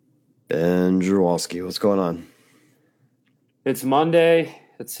And Jawalski, what's going on? It's Monday.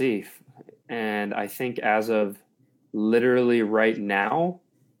 Let's see. And I think as of literally right now,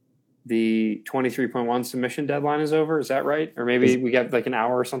 the 23.1 submission deadline is over. Is that right? Or maybe Is we got like an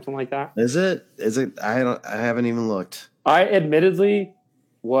hour or something like that. is it? Is it? I haven't even looked. I admittedly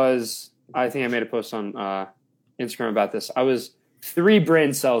I think I made a post on Instagram about this. I was 3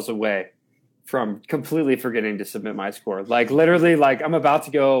 brain cells away from completely forgetting to submit my score. Like literally, like I'm about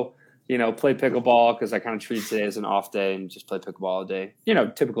to go, play pickleball because I kind of treat today as an off day and just play pickleball all day.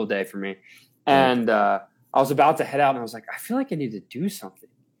 Typical day for me. Right. And I was about to head out, and I was like, I feel like I need to do something.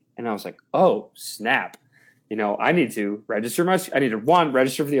 And I was like, oh snap! I need to register I need to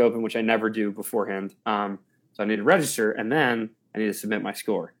register for the Open, which I never do beforehand. So I need to register, and then I need to submit my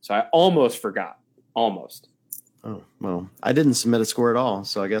score. So I almost forgot. Almost. Oh, well, I didn't submit a score at all,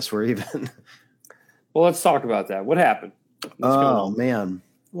 so I guess we're even. Well, let's talk about that. What happened? What's going Oh on? man.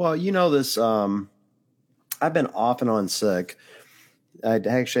 Well, this. I've been off and on sick. I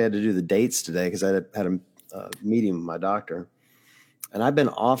actually had to do the dates today because I had a meeting with my doctor, and I've been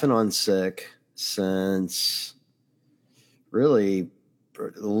off and on sick since really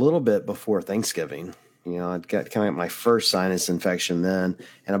a little bit before Thanksgiving. I got kind of my first sinus infection then,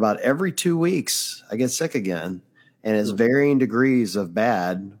 and about every 2 weeks I get sick again, and it's varying degrees of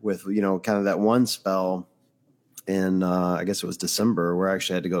bad. With kind of that one spell in I guess it was December where I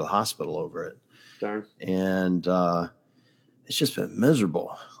actually had to go to the hospital over it, Darn. and it's just been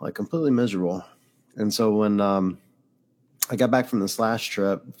miserable, like completely miserable. And so when I got back from this last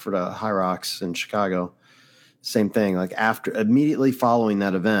trip for the High Rocks in Chicago, same thing. Like immediately following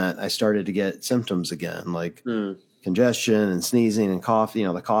that event, I started to get symptoms again, like congestion and sneezing and cough.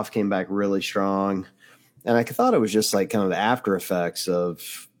 The cough came back really strong, and I thought it was just like kind of the after effects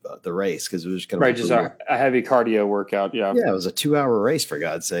of the race because it was kind of Right, just a heavy cardio workout. Yeah. yeah, it was a 2 hour race for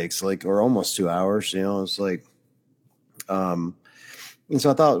God's sakes, like or almost 2 hours. It's like, and so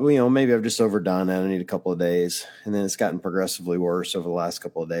I thought, maybe I've just overdone it. I need a couple of days, and then it's gotten progressively worse over the last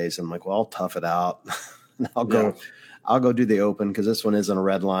couple of days. I'm like, well, I'll tough it out. And I'll go do the Open because this one isn't a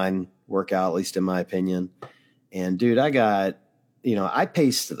red line workout, at least in my opinion. And dude, I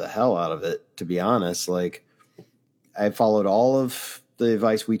paced the hell out of it, to be honest. Like I followed all of the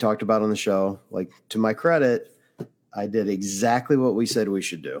advice we talked about on the show. Like to my credit, I did exactly what we said we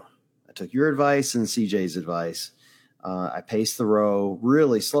should do. I took your advice and CJ's advice. I paced the row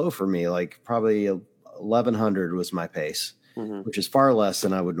really slow for me, like probably 1100 was my pace, which is far less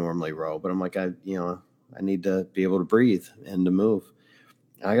than I would normally row. But I'm like, I need to be able to breathe and to move.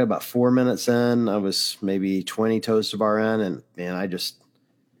 I got about 4 minutes in. I was maybe 20 toes to bar in, and man, I just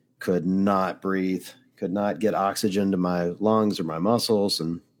could not breathe, could not get oxygen to my lungs or my muscles.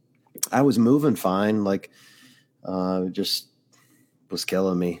 And I was moving fine, like just was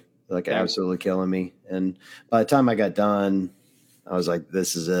killing me, like absolutely killing me. And by the time I got done, I was like,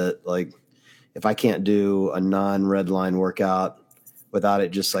 this is it. Like if I can't do a non-red line workout without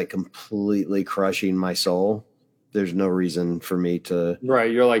it just like completely crushing my soul, there's no reason for me to.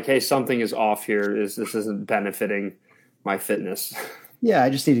 Right. You're like, hey, something is off here. This isn't benefiting my fitness. Yeah, I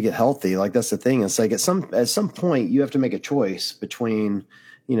just need to get healthy. Like that's the thing. It's like at some point you have to make a choice between,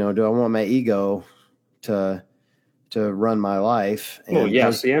 do I want my ego to run my life? And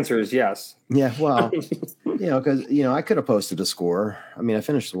yes. The answer is yes. Yeah. Well, because I could have posted a score. I mean, I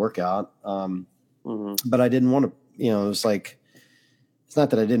finished the workout, but I didn't want to. It was like, it's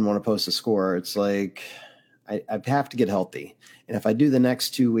not that I didn't want to post a score. It's like I have to get healthy. And if I do the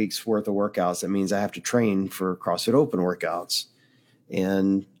next 2 weeks worth of workouts, that means I have to train for CrossFit Open workouts.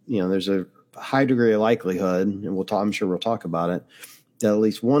 And, there's a high degree of likelihood, and I'm sure we'll talk about it, that at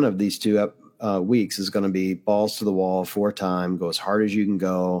least one of these 2 weeks is going to be balls to the wall 4 times, go as hard as you can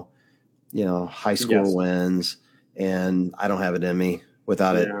go, high score wins. And I don't have it in me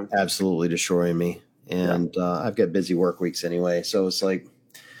without it absolutely destroying me. And I've got busy work weeks anyway. So it's like,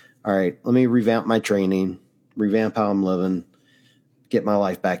 all right, let me revamp my training, revamp how I'm living, get my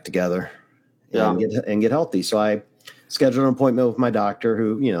life back together and get healthy. So I scheduled an appointment with my doctor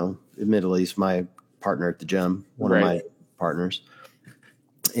who, admittedly is my partner at the gym, one of my partners.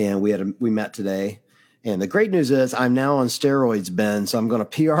 And we met today. And the great news is I'm now on steroids, Ben. So I'm going to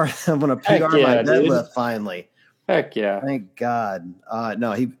PR. I'm going to PR my deadlift finally. Heck yeah. Thank God.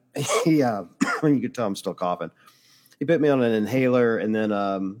 No, he when you can tell I'm still coughing. He put me on an inhaler and then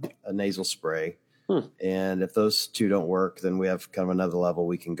a nasal spray. And if those two don't work, then we have kind of another level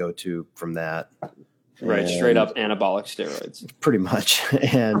we can go to from that. Right, straight up anabolic steroids. Pretty much.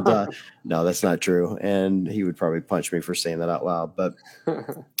 And no, that's not true. And he would probably punch me for saying that out loud. But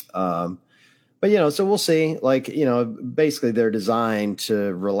but so we'll see. Like, basically they're designed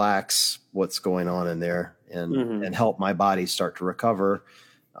to relax what's going on in there and help my body start to recover.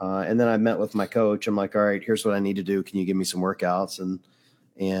 And then I met with my coach. I'm like, all right, here's what I need to do. Can you give me some workouts?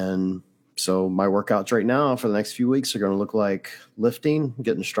 And so my workouts right now for the next few weeks are going to look like lifting,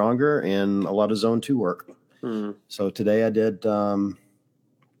 getting stronger, and a lot of zone 2 work. So today I did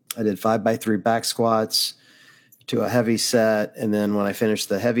 5x3 back squats to a heavy set. And then when I finished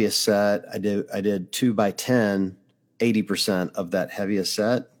the heaviest set, I did 2x10, 80% of that heaviest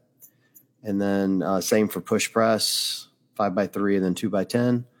set. And then same for push press, 5x3 and then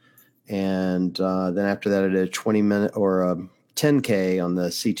 2x10. And then after that, I did a 20-minute or a 10K on the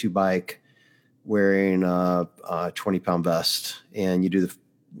C2 bike wearing a 20-pound vest. And you do the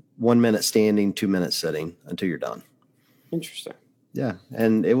 1 minute standing, 2 minutes sitting until you're done. Interesting. Yeah.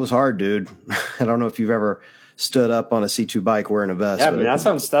 And it was hard, dude. I don't know if you've ever stood up on a C2 bike wearing a vest. Yeah,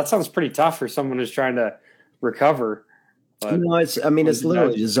 that sounds pretty tough for someone who's trying to recover. But it's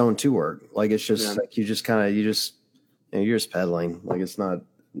literally just zone 2 work. Like, it's just like you're just pedaling. Like, it's not,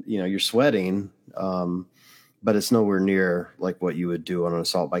 you're sweating, but it's nowhere near like what you would do on an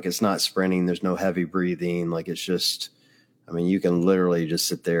assault bike. It's not sprinting. There's no heavy breathing. Like, it's just, you can literally just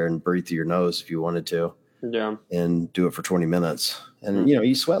sit there and breathe through your nose if you wanted to. Yeah. And do it for 20 minutes. And,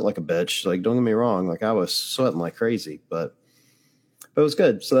 you sweat like a bitch. Like, don't get me wrong. Like, I was sweating like crazy, but it was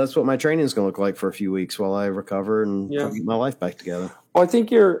good. So that's what my training is going to look like for a few weeks while I recover and get my life back together. Well, I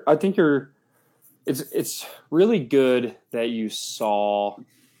think it's really good that you saw,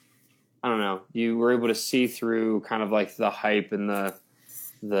 I don't know, you were able to see through kind of like the hype and the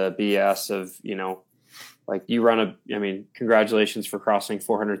BS of, like you run congratulations for crossing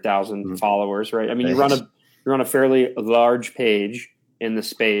 400,000 followers, right? You run a fairly large page in the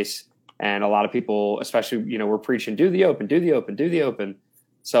space, and a lot of people, especially, we're preaching, do the open.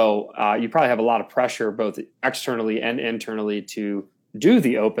 So you probably have a lot of pressure, both externally and internally, to do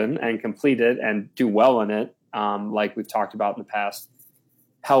the open and complete it and do well in it, like we've talked about in the past.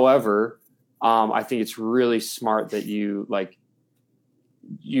 However, I think it's really smart that you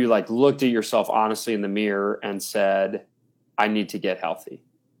looked at yourself honestly in the mirror and said, I need to get healthy.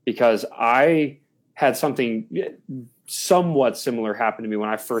 Because I had something somewhat similar happen to me when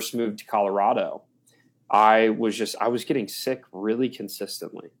I first moved to Colorado. I was getting sick really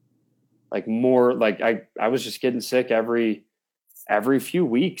consistently. I was just getting sick every few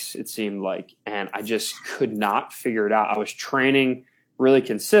weeks, it seemed like, and I just could not figure it out. I was training really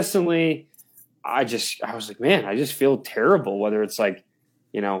consistently. I was like, man, I just feel terrible, whether it's like,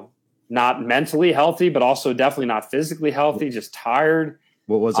 not mentally healthy, but also definitely not physically healthy, just tired.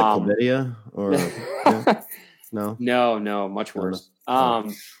 What was it, chlamydia? Or No, much worse. No,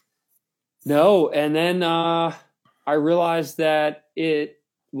 and then I realized that it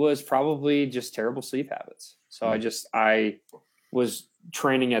was probably just terrible sleep habits. So I was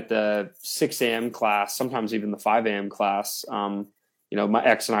training at the 6 a.m. class, sometimes even the 5 a.m. class. My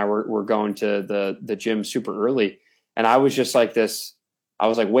ex and I were going to the gym super early, and I was just like this. I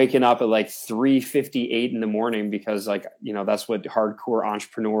was like waking up at like 3:58 in the morning because that's what hardcore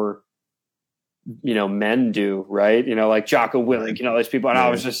entrepreneur, men do, right? Like Jocko Willink, these people. And I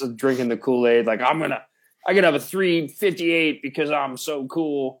was just drinking the Kool-Aid. Like, I get up at 3:58 because I'm so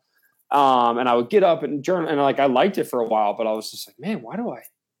cool. And I would get up and journal, and I liked it for a while, but I was just like, man, why do I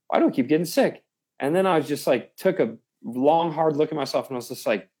keep getting sick? And then I was just like, took a long, hard look at myself, and I was just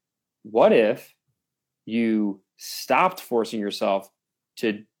like, what if you stopped forcing yourself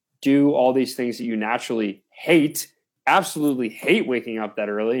to do all these things that you naturally hate, absolutely hate waking up that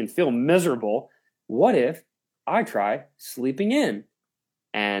early and feel miserable? What if I try sleeping in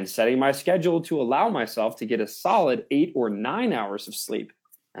and setting my schedule to allow myself to get a solid 8 or 9 hours of sleep?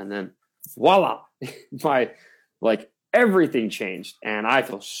 And then voila, everything changed, and I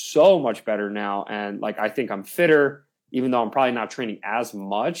feel so much better now. And I think I'm fitter, even though I'm probably not training as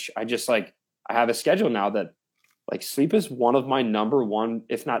much. I have a schedule now that sleep is one of my number one,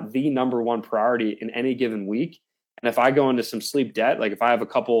 if not the number one priority in any given week. And if I go into some sleep debt, if I have a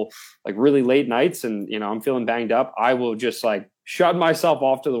couple really late nights and, I'm feeling banged up, I will just shut myself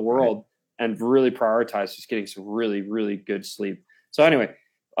off to the world and really prioritize just getting some really, really good sleep. So anyway,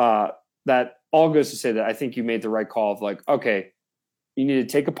 that all goes to say that I think you made the right call of okay, you need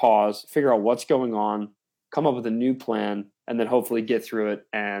to take a pause, figure out what's going on, come up with a new plan, and then hopefully get through it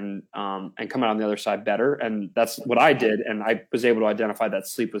and come out on the other side better. And that's what I did. And I was able to identify that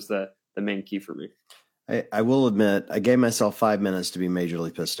sleep was the main key for me. I will admit, I gave myself 5 minutes to be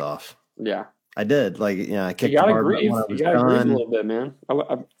majorly pissed off. Yeah. I did. I kicked you gotta the bar grieve. when I was You gotta grieve a done. little bit, man.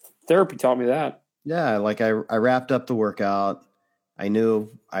 Therapy taught me that. Yeah, I wrapped up the workout I knew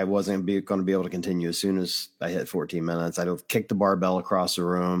I wasn't going to be able to continue as soon as I hit 14 minutes. I'd kick the barbell across the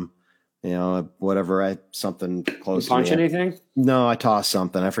room, whatever, something close to me. Punch anything? No, I tossed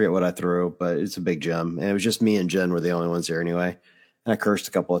something. I forget what I threw, but it's a big gym. And it was just me and Jen were the only ones there anyway. And I cursed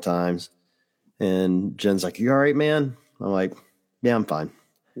a couple of times. And Jen's like, "You all right, man?" I'm like, "Yeah, I'm fine."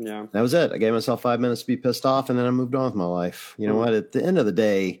 Yeah. That was it. I gave myself 5 minutes to be pissed off, and then I moved on with my life. You know what? At the end of the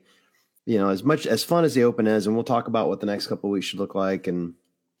day, as much as fun as the Open is, and we'll talk about what the next couple of weeks should look like and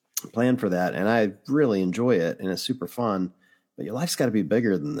plan for that. And I really enjoy it, and it's super fun. But your life's got to be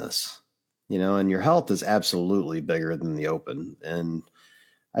bigger than this, and your health is absolutely bigger than the Open. And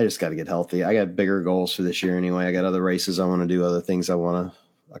I just got to get healthy. I got bigger goals for this year anyway. I got other races I want to do, other things I want to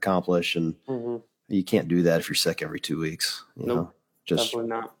accomplish, and you can't do that if you're sick every 2 weeks. Just definitely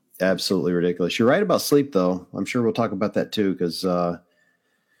not. Absolutely ridiculous. You're right about sleep, though. I'm sure we'll talk about that too, because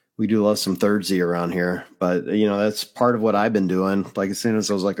we do love some Thursday around here. But that's part of what I've been doing. Like as soon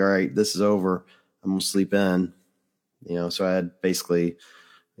as I was like, all right, this is over, I'm gonna sleep in. So I had basically,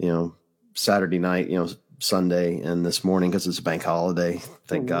 Saturday night, Sunday, and this morning because it's a bank holiday.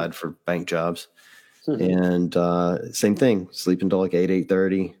 Thank God for bank jobs. And same thing, sleep until like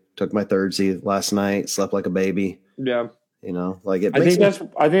 8:30. Took my Thursday last night, slept like a baby. Yeah. I think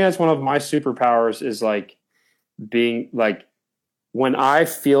that's one of my superpowers is like being like when I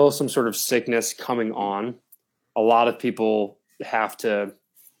feel some sort of sickness coming on, a lot of people have to,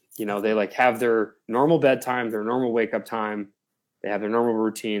 they like have their normal bedtime, their normal wake up time. They have their normal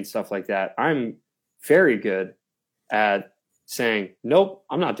routine, stuff like that. I'm very good at saying, nope,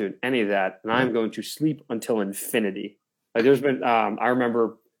 I'm not doing any of that. And I'm going to sleep until infinity. Like there's been, I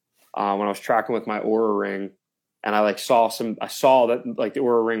remember when I was tracking with my Oura ring and I saw that like the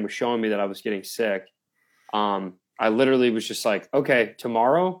Oura ring was showing me that I was getting sick. I literally was just like, okay,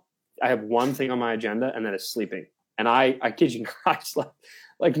 tomorrow I have one thing on my agenda and that is sleeping. And I kid you not, I slept,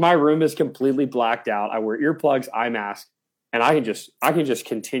 like my room is completely blacked out. I wear earplugs, eye mask, and I can just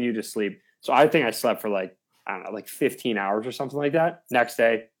continue to sleep. So I think I slept for like 15 hours or something like that. Next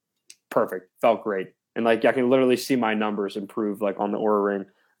day, perfect. Felt great. And like, I can literally see my numbers improve like on the Oura ring.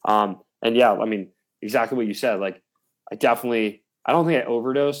 And yeah, I mean, exactly what you said. Like I don't think I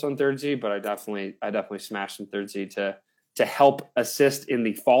overdosed on Thursday, but I definitely smashed some Thursday to help assist in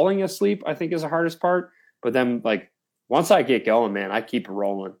the falling asleep, I think is the hardest part. But then like once I get going, man, I keep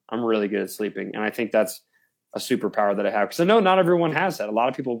rolling. I'm really good at sleeping. And I think that's a superpower that I have. Because I know not everyone has that. A lot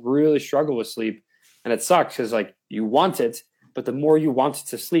of people really struggle with sleep. And it sucks because like you want it, but the more you want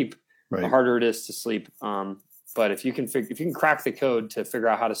to sleep, the harder it is to sleep. But if you can crack the code to figure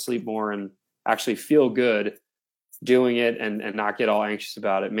out how to sleep more and actually feel good doing it and not get all anxious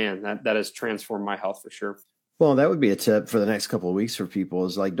about it, man, that has transformed my health for sure. Well, that would be a tip for the next couple of weeks for people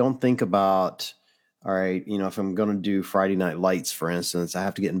is like, don't think about, all right, if I'm going to do Friday night lights, for instance, I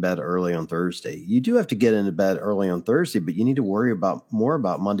have to get in bed early on Thursday. You do have to get into bed early on Thursday, but you need to worry more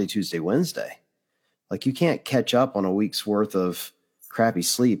about Monday, Tuesday, Wednesday. Like you can't catch up on a week's worth of crappy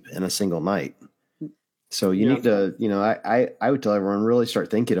sleep in a single night. So you need to, I would tell everyone really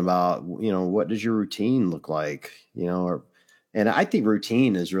start thinking about, what does your routine look like, and I think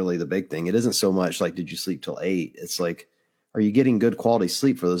routine is really the big thing. It isn't so much like, did you sleep till 8? It's like, are you getting good quality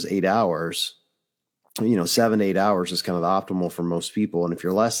sleep for those 8 hours? 7 to 8 hours is kind of the optimal for most people. And if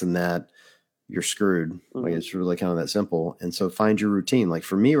you're less than that, you're screwed. Mm-hmm. Like it's really kind of that simple. And so find your routine. Like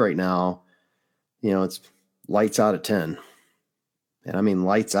for me right now, it's lights out at 10. And I mean,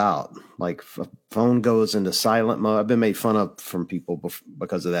 lights out, like phone goes into silent mode. I've been made fun of from people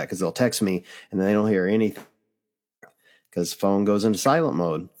because of that, because they'll text me and they don't hear anything because phone goes into silent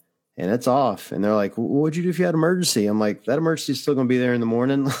mode and it's off. And they're like, what would you do if you had an emergency? I'm like, that emergency is still going to be there in the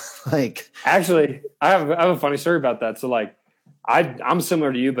morning. Like, actually, I have a funny story about that. So like, I'm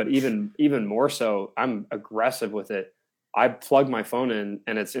similar to you, but even more so, I'm aggressive with it. I plug my phone in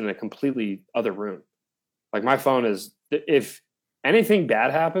and it's in a completely other room. Like my phone is, if anything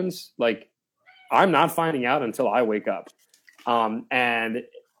bad happens, like I'm not finding out until I wake up. And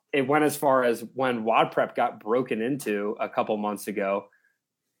it went as far as when WODprep got broken into a couple months ago,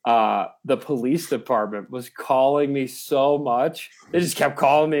 the police department was calling me so much. They just kept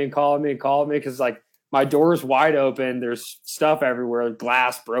calling me because like my door's wide open. There's stuff everywhere,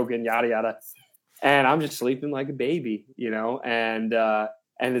 glass broken, yada, yada. And I'm just sleeping like a baby, and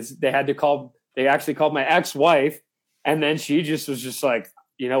they actually called my ex-wife. And then she just was just like,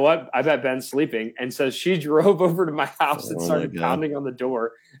 you know what? I bet Ben's sleeping. And so she drove over to my house and started pounding on the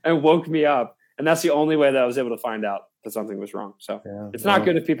door and woke me up. And that's the only way that I was able to find out that something was wrong. So it's not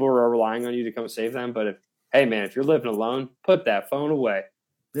good if people are relying on you to come save them. But if you're living alone, put that phone away.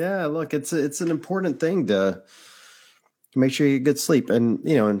 Yeah, look, it's an important thing to make sure you get good sleep. And,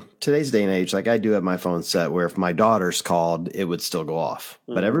 in today's day and age, like I do have my phone set where if my daughter's called, it would still go off.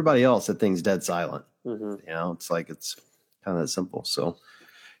 Mm-hmm. But everybody else, that thing's dead silent. Mm-hmm. It's like it's kind of that simple. So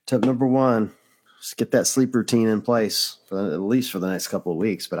tip number one, just get that sleep routine in place at least for the next couple of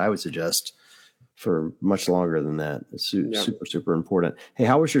weeks. But I would suggest for much longer than that. It's super, super important. Hey,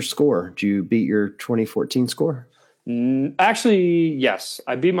 how was your score? Did you beat your 2014 score? Actually, yes.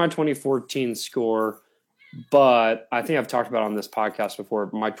 I beat my 2014 score, but I think I've talked about on this podcast before.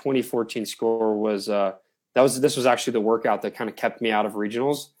 My 2014 score was this was actually the workout that kind of kept me out of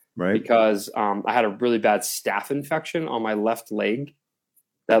regionals, right? Because I had a really bad staph infection on my left leg.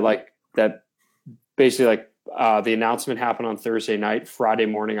 That basically the announcement happened on Thursday night. Friday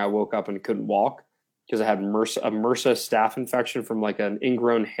morning, I woke up and couldn't walk because I had a MRSA staph infection from like an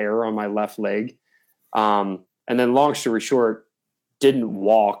ingrown hair on my left leg. And then long story short, couldn't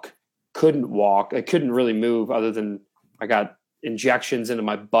walk. I couldn't really move other than I got injections into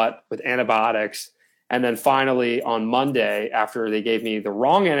my butt with antibiotics. And then finally on Monday, after they gave me the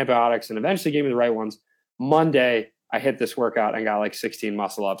wrong antibiotics and eventually gave me the right ones, Monday, I hit this workout and got like 16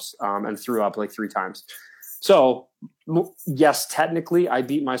 muscle ups and threw up like 3 times. So yes, technically I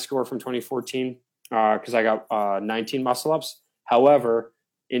beat my score from 2014 because I got 19 muscle ups. However,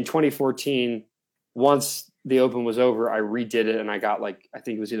 in 2014, once the open was over, I redid it and I got I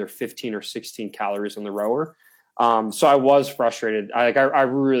think it was either 15 or 16 calories on the rower. So I was frustrated. I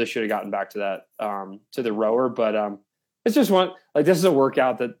really should have gotten back to that, to the rower, but it's just this is a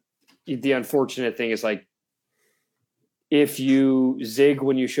workout that the unfortunate thing is if you zig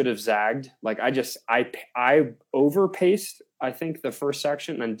when you should have zagged, I overpaced, I think the first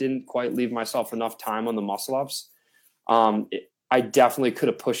section and didn't quite leave myself enough time on the muscle ups. I definitely could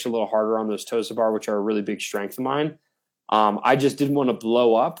have pushed a little harder on those toes to bar, which are a really big strength of mine. I just didn't want to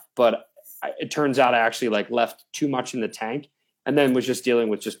blow up, but it turns out I actually left too much in the tank and then was just dealing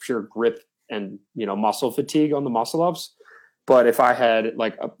with just pure grip and, muscle fatigue on the muscle ups. But if I had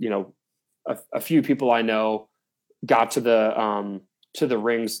a few people I know got to the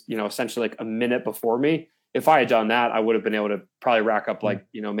rings, essentially a minute before me, if I had done that, I would have been able to probably rack up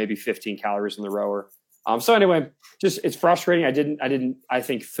maybe 15 calories in the rower. So anyway, just it's frustrating. I didn't, I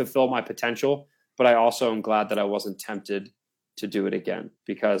think, fulfill my potential, but I also am glad that I wasn't tempted to do it again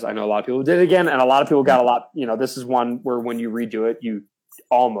because I know a lot of people did it again and a lot of people got a lot, this is one where when you redo it, you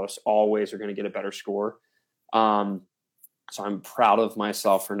almost always are going to get a better score. So I'm proud of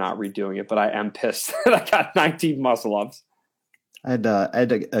myself for not redoing it, but I am pissed that I got 19 muscle ups. I had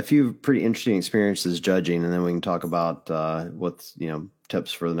a few pretty interesting experiences judging, and then we can talk about what's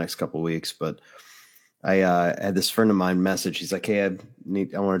tips for the next couple of weeks, but I had this friend of mine message. He's like, hey, I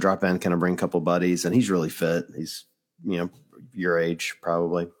want to drop in, kind of bring a couple buddies. And he's really fit. He's, your age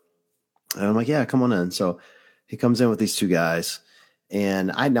probably. And I'm like, yeah, come on in. So he comes in with these 2 guys.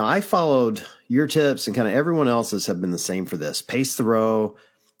 And I followed your tips and kind of everyone else's have been the same for this. Pace the row,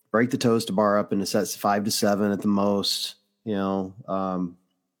 break the toes to bar up into sets 5 to 7 at the most, really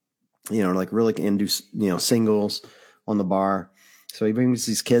and do, singles on the bar. So he brings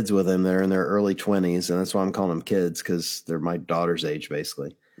these kids with him. They're in their early 20s, and that's why I'm calling them kids because they're my daughter's age,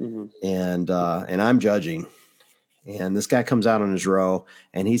 basically. Mm-hmm. And I'm judging. And this guy comes out on his row,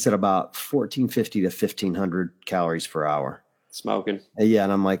 and he's at about 1,450 to 1,500 calories per hour. Smoking. Yeah,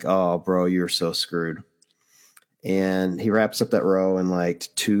 and I'm like, oh, bro, you're so screwed. And he wraps up that row in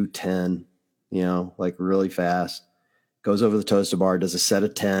 2:10, really fast. Goes over the toes to bar, does a set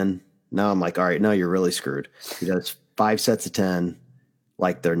of 10. Now I'm like, all right, now you're really screwed. He does 5 sets of 10.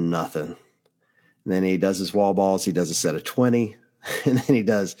 Like they're nothing. And then he does his wall balls. He does a set of 20. And then he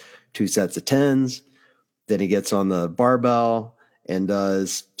does 2 sets of 10s. Then he gets on the barbell and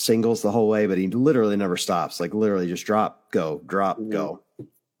does singles the whole way, but he literally never stops. Literally just drop, go, drop, go.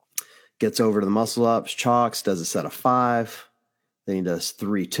 Gets over to the muscle ups, chalks, does a set of 5. Then he does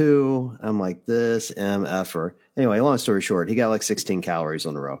 3-2. I'm like, this MFer. Anyway, long story short, he got 16 calories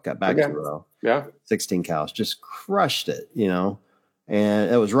on the row. Got back to the row. Yeah. 16 calories. Just crushed it,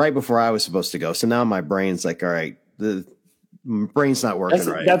 And it was right before I was supposed to go. So now my brain's all right, the brain's not working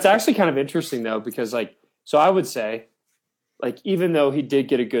right. That's actually kind of interesting, though, because, so I would say, even though he did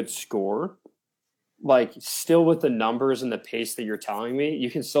get a good score, still with the numbers and the pace that you're telling me, you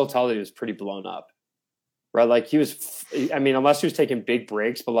can still tell that he was pretty blown up. Right? He was, unless he was taking big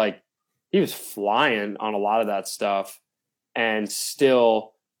breaks, but he was flying on a lot of that stuff. And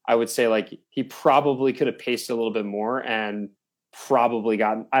still, I would say he probably could have paced a little bit more and probably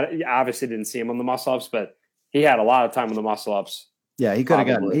gotten, I obviously didn't see him on the muscle ups, but he had a lot of time on the muscle ups. Yeah, he could have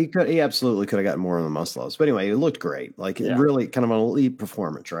gotten, he absolutely could have gotten more on the muscle ups. But anyway, it looked great. Really kind of an elite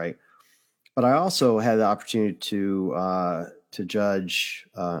performance, right? but I also had the opportunity to judge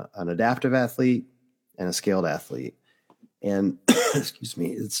an adaptive athlete and a scaled athlete, and excuse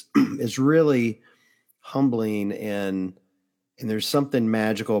me, it's really humbling, and there's something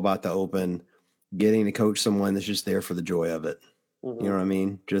magical about the Open, getting to coach someone that's just there for the joy of it. Mm-hmm. You know what I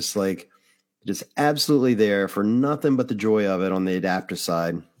mean? Just absolutely there for nothing but the joy of it on the adaptive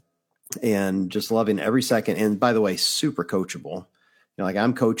side, and just loving every second. And by the way, super coachable. Like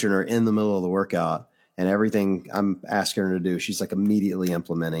I'm coaching her in the middle of the workout, and everything I'm asking her to do, she's like immediately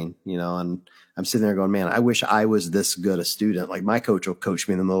implementing, and I'm sitting there going, man, I wish I was this good a student. Like my coach will coach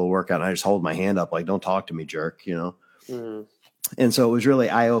me in the middle of the workout and I just hold my hand up, like, don't talk to me, jerk, Mm-hmm. And so it was really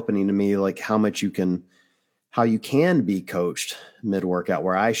eye opening to me, like how you can be coached mid workout,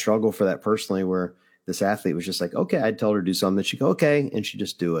 where I struggle for that personally, where this athlete was just like, okay, I'd tell her to do something. She'd go, okay. And she'd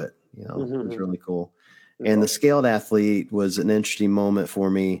just do it. Mm-hmm. It was really cool. And the scaled athlete was an interesting moment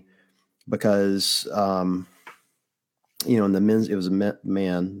for me because, in the men's, it was a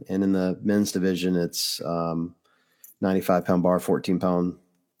man, and in the men's division, it's 95-pound bar, 14-pound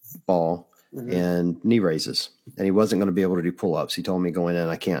ball, Mm-hmm. and knee raises. And he wasn't going to be able to do pull-ups. He told me going in,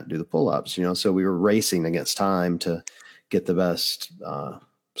 I can't do the pull-ups, so we were racing against time to get the best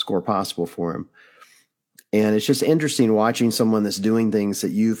score possible for him. And it's just interesting watching someone that's doing things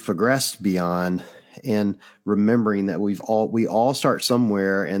that you've progressed beyond, and remembering that we all start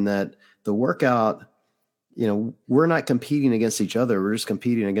somewhere, and that the workout, we're not competing against each other. We're just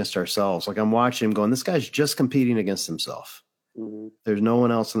competing against ourselves. Like I'm watching him going, this guy's just competing against himself. Mm-hmm. There's no one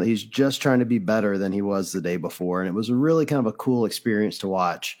else. He's just trying to be better than he was the day before. And it was really kind of a cool experience to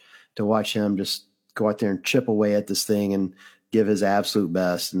watch him just go out there and chip away at this thing and give his absolute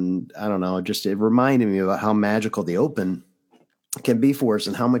best. And I don't know, it reminded me about how magical the Open can be for us,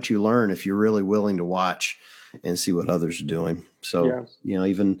 and how much you learn if you're really willing to watch and see what others are doing. So,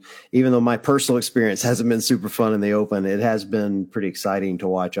 even though my personal experience hasn't been super fun in the Open, it has been pretty exciting to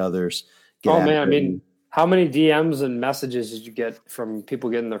watch others get Oh man, I mean, how many DMs and messages did you get from people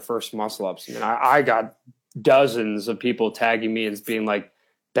getting their first muscle ups? I mean, I got dozens of people tagging me and being like,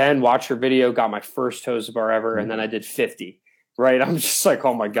 Ben, watch your video, got my first toes to bar ever, and then I did 50. Right? I'm just like,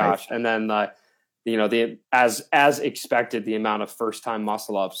 oh my gosh. Right. And then as expected, the amount of first time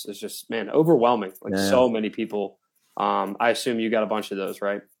muscle ups is just, man, overwhelming. Like so many people. I assume you got a bunch of those,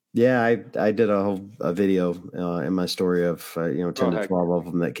 right? Yeah, I did a video in my story of 10 to 12 of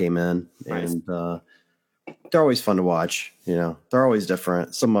them that came in, nice. And they're always fun to watch. They're always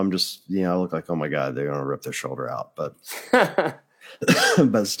different. Some of them just look like, oh my god, they're gonna rip their shoulder out, but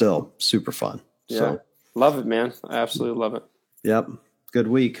but still super fun. Yeah, so, love it, man. I absolutely love it. Yep, good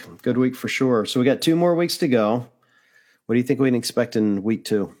week for sure. So we got 2 more weeks to go. What do you think we can expect in week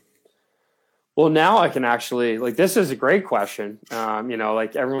 2? Well, now I can actually, like, this is a great question.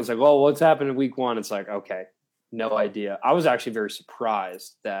 Like everyone's like, well, what's happened in week 1? It's like, okay, no idea. I was actually very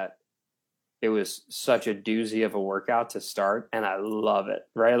surprised that it was such a doozy of a workout to start, and I love it,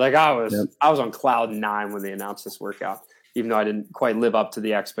 right? Like I was on cloud 9 when they announced this workout, even though I didn't quite live up to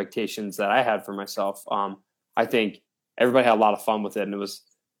the expectations that I had for myself. I think everybody had a lot of fun with it, and it was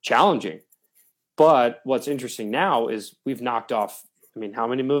challenging. But what's interesting now is we've knocked off, I mean, how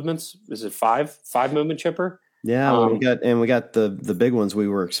many movements? Is it 5? 5 movement chipper? Yeah, we got the big ones we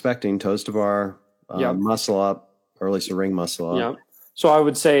were expecting: toes to bar, muscle up, or at least a ring muscle up. Yeah. So I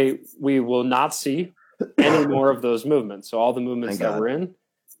would say we will not see any more of those movements. So all the movements that we're in,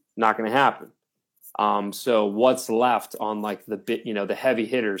 not going to happen. So what's left on like the heavy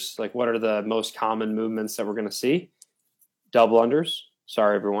hitters? Like what are the most common movements that we're going to see? Double unders.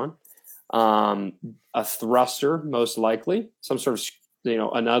 Sorry, everyone. A thruster, most likely. Some sort of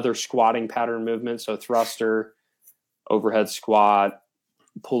another squatting pattern movement. So thruster, overhead squat,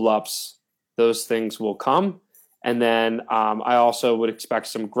 pull-ups, those things will come. And then I also would expect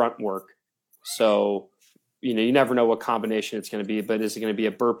some grunt work. So, you never know what combination it's going to be, but is it going to be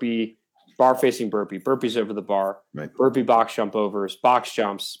a burpee, bar facing burpee, burpees over the bar, right. Burpee box jump overs, box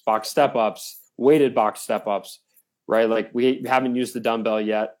jumps, box step ups, weighted box step ups, right? Like we haven't used the dumbbell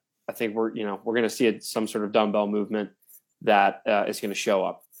yet. I think we're going to see some sort of dumbbell movement that is going to show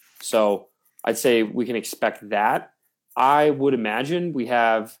up. So I'd say we can expect that. I would imagine we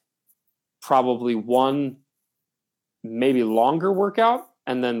have probably one maybe longer workout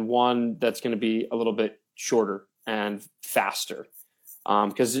and then one that's going to be a little bit shorter and faster.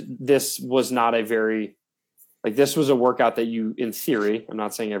 Because this was not this was a workout that you, in theory, I'm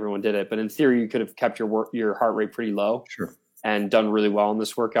not saying everyone did it, but in theory, you could have kept your heart rate pretty low. Sure. And done really well in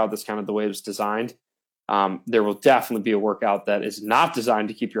this workout. That's kind of the way it was designed. There will definitely be a workout that is not designed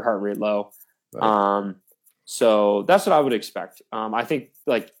to keep your heart rate low. Right. So that's what I would expect. I think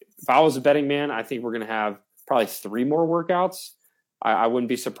like if I was a betting man, I think we're going to have probably 3 more workouts. I wouldn't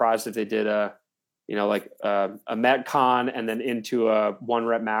be surprised if they did a Metcon and then into a 1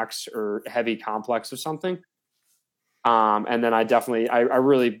 rep max or heavy complex or something. And then I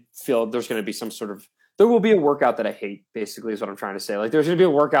really feel there's going to be there will be a workout that I hate, basically, is what I'm trying to say. Like, there's going to be a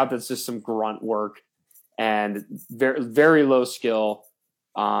workout that's just some grunt work and very, very low skill,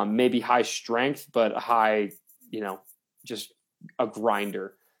 maybe high strength, but high, just a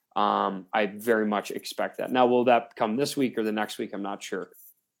grinder. I very much expect that. Now, will that come this week or the next week? I'm not sure.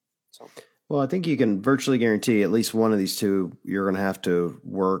 So. Well, I think you can virtually guarantee at least one of these two, you're going to have to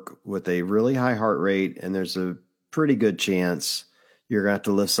work with a really high heart rate, and there's a pretty good chance you're going to have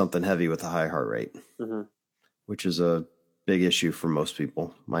to lift something heavy with a high heart rate, which is a big issue for most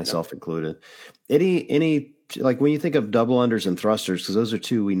people, myself included. Any like when you think of double unders and thrusters, because those are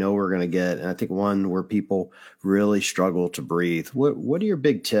two we know we're going to get, and I think one where people really struggle to breathe. What are your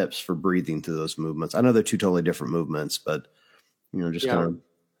big tips for breathing through those movements? I know they're two totally different movements, but just kind of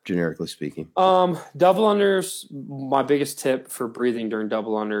generically speaking. Double unders, my biggest tip for breathing during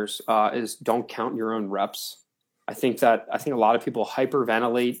double unders is don't count your own reps. I think a lot of people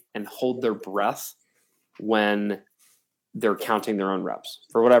hyperventilate and hold their breath when they're counting their own reps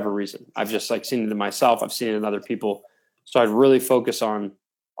for whatever reason. I've just seen it in myself. I've seen it in other people. So I'd really focus on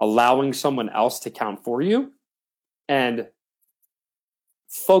allowing someone else to count for you and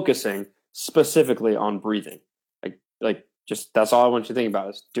focusing specifically on breathing. Like just, that's all I want you to think about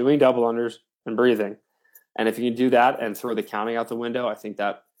is doing double unders and breathing. And if you can do that and throw the counting out the window, I think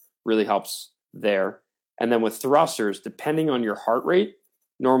that really helps there. And then with thrusters, depending on your heart rate,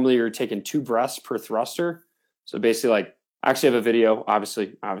 normally you're taking 2 breaths per thruster. So basically, I actually have a video,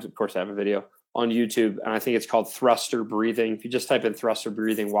 obviously, of course I have a video on YouTube, and I think it's called thruster breathing. If you just type in thruster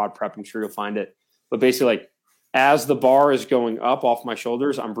breathing, WOD Prep, I'm sure you'll find it. But basically, as the bar is going up off my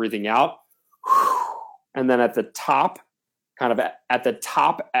shoulders, I'm breathing out. And then at the top,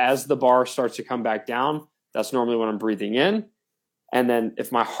 as the bar starts to come back down, that's normally when I'm breathing in. And then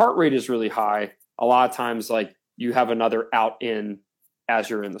if my heart rate is really high, a lot of times you have another out in as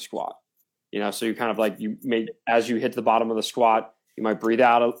you're in the squat. So you kind of as you hit the bottom of the squat, you might breathe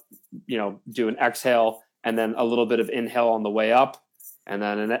out, do an exhale and then a little bit of inhale on the way up, and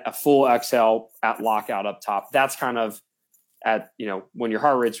then a full exhale at lockout up top. That's kind of when your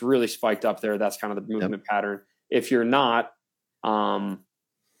heart rate's really spiked up there, that's kind of the movement pattern. If you're not,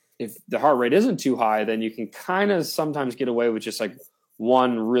 if the heart rate isn't too high, then you can kind of sometimes get away with just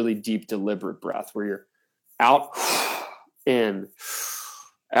one really deep, deliberate breath where you're out, in,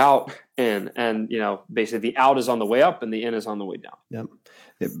 out, in, and basically the out is on the way up and the in is on the way down.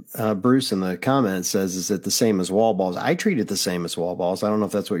 Yep. Bruce in the comments says, is it the same as wall balls? I treat it the same as wall balls. I don't know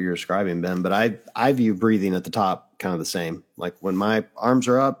if that's what you're describing, Ben, but I view breathing at the top kind of the same. Like when my arms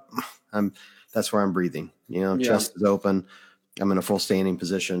are up, that's where I'm breathing. Chest is open. I'm in a full standing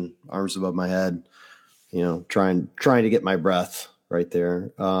position, arms above my head, trying to get my breath right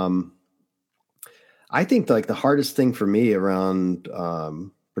there. I think the hardest thing for me around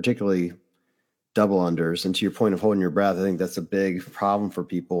particularly double unders, and to your point of holding your breath, I think that's a big problem for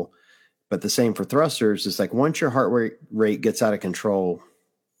people. But the same for thrusters. It's once your heart rate gets out of control,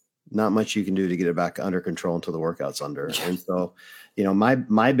 not much you can do to get it back under control until the workout's under. And so,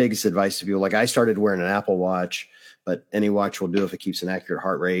 my biggest advice to people, I started wearing an Apple Watch, but any watch will do if it keeps an accurate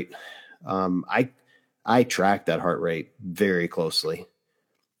heart rate. I track that heart rate very closely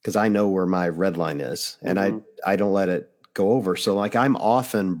because I know where my red line is, and I don't let it go over. So I'm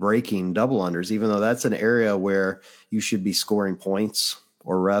often breaking double unders, even though that's an area where you should be scoring points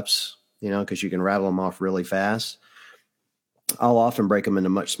or reps, because you can rattle them off really fast. I'll often break them into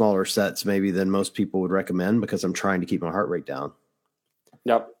much smaller sets maybe than most people would recommend because I'm trying to keep my heart rate down.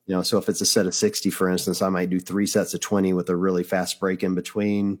 Yep. So if it's a set of 60, for instance, I might do 3 sets of 20 with a really fast break in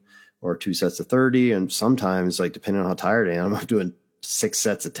between, or 2 sets of 30. And sometimes depending on how tired I am, I'm doing 6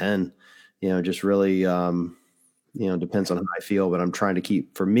 sets of 10, just really, depends on how I feel, but I'm trying to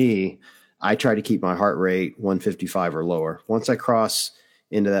keep, for me, I try to keep my heart rate 155 or lower. Once I cross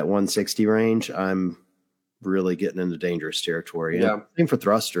into that 160 range, I'm really getting into dangerous territory. Yeah. And same for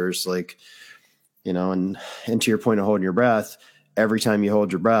thrusters, and to your point of holding your breath, every time you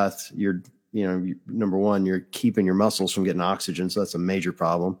hold your breath, you're number one, you're keeping your muscles from getting oxygen. So that's a major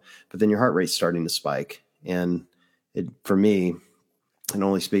problem, but then your heart rate's starting to spike. And for me, I can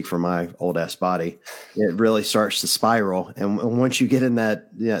only speak for my old ass body, it really starts to spiral. And once you get in that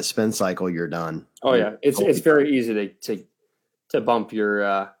spin cycle, you're done. Oh yeah. It's very easy to bump your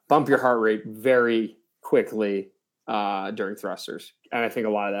heart rate very quickly during thrusters. And I think a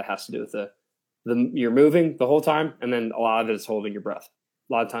lot of that has to do with you're moving the whole time. And then a lot of it is holding your breath.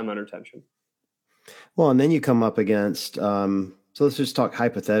 lot of time under tension. Well, and then you come up against. So let's just talk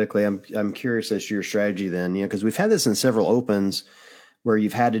hypothetically. I'm curious as to your strategy then, because we've had this in several opens where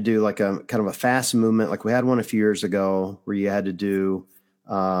you've had to do like a kind of a fast movement. Like we had one a few years ago where you had to do.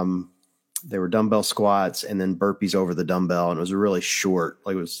 They were dumbbell squats and then burpees over the dumbbell, and it was a really short.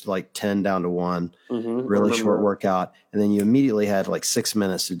 Like it was like 10 down to 1, really short workout, and then you immediately had like 6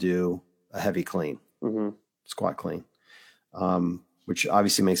 minutes to do a heavy clean, squat clean. Which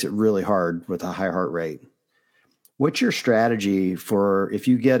obviously makes it really hard with a high heart rate. What's your strategy for if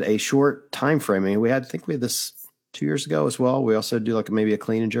you get a short time frame? I mean, I think we had this 2 years ago as well. We also do like maybe a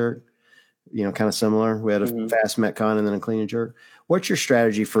clean and jerk, kind of similar. We had a fast Metcon and then a clean and jerk. What's your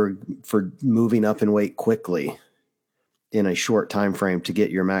strategy for moving up in weight quickly in a short time frame to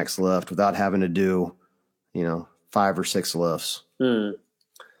get your max lift without having to do, 5 or 6 lifts?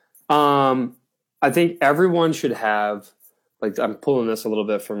 I think everyone should have, like I'm pulling this a little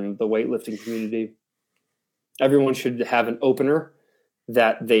bit from the weightlifting community. Everyone should have an opener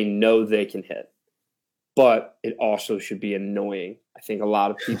that they know they can hit, but it also should be annoying. I think a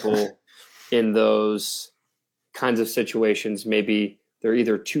lot of people in those kinds of situations, maybe they're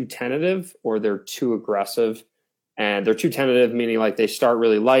either too tentative or they're too aggressive. And they're too tentative, meaning like they start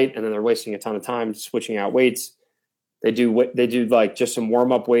really light and then they're wasting a ton of time switching out weights. They do like just some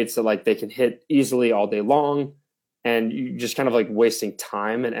warm up weights that like they can hit easily all day long. And you just kind of like wasting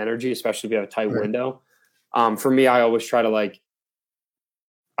time and energy, especially if you have a tight window. For me, I always try to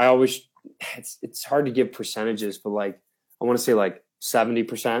it's hard to give percentages, but like, I want to say like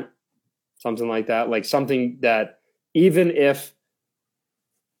 70%, something like that. Like something that even if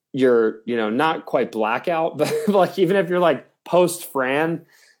you're, not quite blackout, but like, even if you're like post Fran,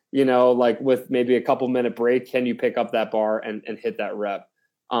 like with maybe a couple minute break, can you pick up that bar and hit that rep?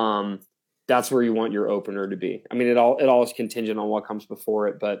 That's where you want your opener to be. I mean, it all is contingent on what comes before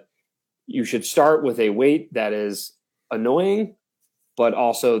it, but you should start with a weight that is annoying, but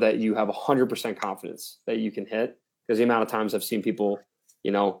also that you have 100% confidence that you can hit. Because the amount of times I've seen people,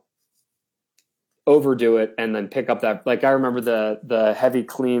 overdo it and then pick up that, like I remember the heavy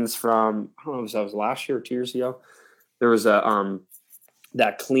cleans from, I don't know if that was last year or 2 years ago. There was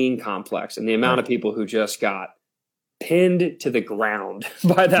that clean complex and the amount of people who just got pinned to the ground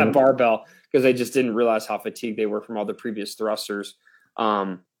by that barbell because they just didn't realize how fatigued they were from all the previous thrusters.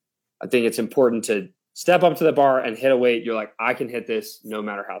 I think it's important to step up to the bar and hit a weight. You're like, I can hit this no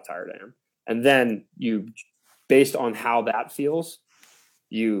matter how tired I am. And then based on how that feels,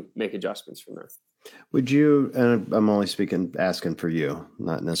 you make adjustments from there. Would you, and I'm only asking for you,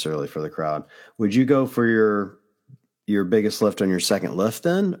 not necessarily for the crowd, would you go for your biggest lift on your second lift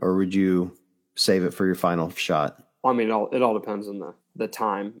then, or would you save it for your final shot? I mean, it all depends on the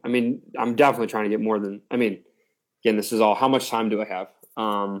time. I mean, I'm definitely trying to get more than, again, this is all, how much time do I have?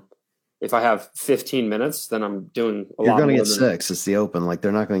 If I have 15 minutes, then I'm doing a lot more. You're going to get 6. It's the open. Like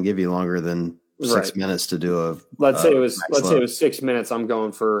they're not going to give you longer than 6 minutes to do a. Let's say it was 6 minutes. I'm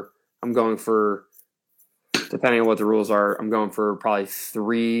going for, depending on what the rules are, I'm going for probably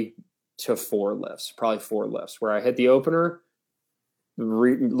 3 to 4 lifts, where I hit the opener,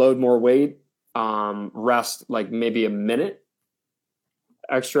 load more weight, rest like maybe a minute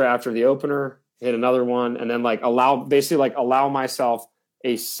extra after the opener, hit another one, and then allow myself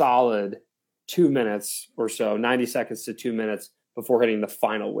a solid 2 minutes or so, 90 seconds to 2 minutes before hitting the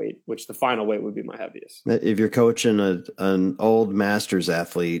final weight, which the final weight would be my heaviest. If you're coaching an old masters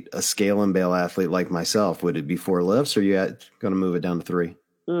athlete, a scale and bale athlete like myself, would it be 4 lifts or are you going to move it down to 3?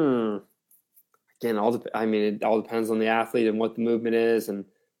 Again, it all depends on the athlete and what the movement is. And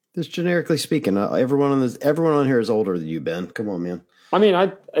just generically speaking, everyone on here is older than you, Ben. Come on, man. I mean,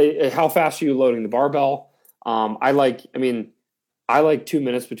 how fast are you loading the barbell? I like 2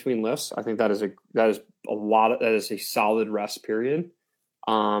 minutes between lifts. I think that is a solid rest period.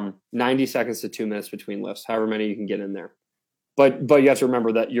 90 seconds to 2 minutes between lifts, however many you can get in there. But you have to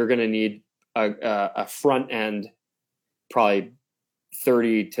remember that you're going to need a front end, probably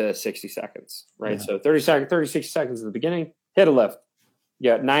 30 to 60 seconds, right? Yeah. So 30, 60 seconds at the beginning, hit a lift.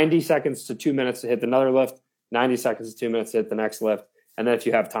 You got 90 seconds to 2 minutes to hit another lift, 90 seconds to 2 minutes to hit the next lift. And then if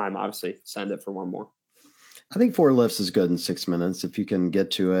you have time, obviously send it for one more. I think 4 lifts is good in 6 minutes if you can get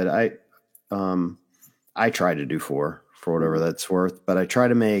to it. I try to do 4 for whatever that's worth, but I try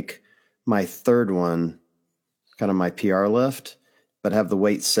to make my third one kind of my PR lift, but have the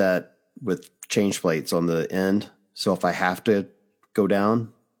weight set with change plates on the end. So if I have to go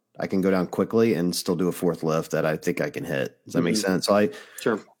down, I can go down quickly and still do a 4th lift that I think I can hit. Does that make sense? So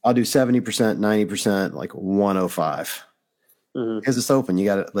I'll do 70%, 90%, like 105. Because it's open. You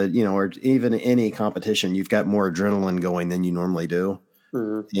got to, or even any competition, you've got more adrenaline going than you normally do.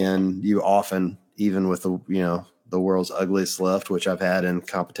 And you often, even with the world's ugliest lift, which I've had in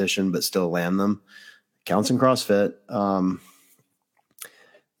competition, but still land them, counts in CrossFit. That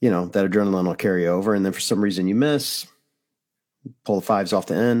adrenaline will carry over. And then for some reason you miss, pull the fives off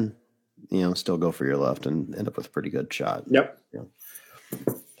the end, still go for your lift and end up with a pretty good shot. Yep.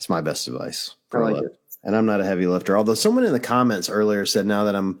 It's my best advice. I like it. And I'm not a heavy lifter. Although someone in the comments earlier said now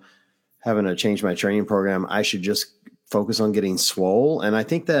that I'm having to change my training program, I should just focus on getting swole. And I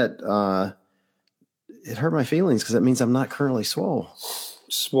think that it hurt my feelings because that means I'm not currently swole.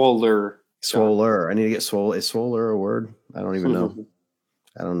 Swoller. I need to get swole. Is swoller a word? I don't even know.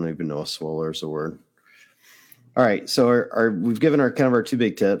 I don't even know if swoller is a word. All right. So we've given our two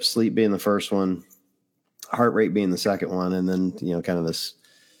big tips, sleep being the first one, heart rate being the second one, and then, kind of this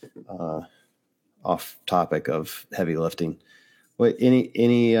off topic of heavy lifting. What,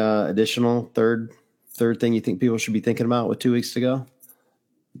 any additional third thing you think people should be thinking about with 2 weeks to go?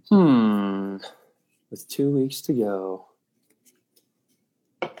 With 2 weeks to go.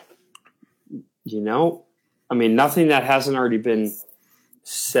 Nothing that hasn't already been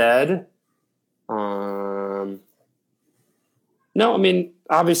said. No,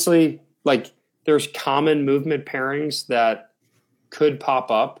 obviously, like, there's common movement pairings that could pop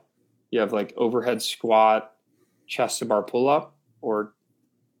up. You have like overhead squat, chest to bar pull up, or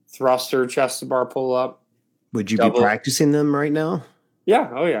thruster chest to bar pull up. Would you be practicing them right now?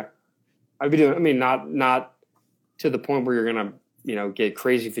 Yeah. Oh yeah. I'd be doing, not to the point where you're going to, get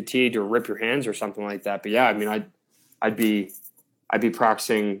crazy fatigued or rip your hands or something like that. But yeah, I'd be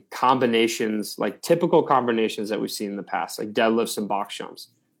practicing combinations, like typical combinations that we've seen in the past, like deadlifts and box jumps.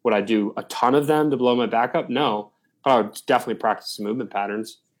 Would I do a ton of them to blow my back up? No, but I would definitely practice some movement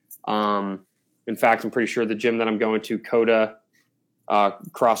patterns. In fact, I'm pretty sure the gym that I'm going to, Coda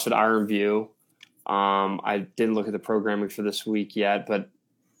CrossFit Iron View, I didn't look at the programming for this week yet,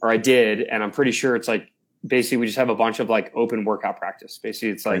 or I did, and I'm pretty sure it's like, basically we just have a bunch of like open workout practice. Basically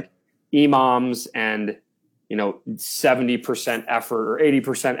it's like EMOMs and, 70% effort or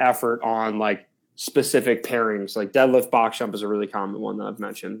 80% effort on like specific pairings. Like deadlift box jump is a really common one that I've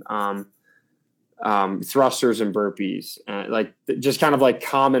mentioned. Thrusters and burpees, like just kind of like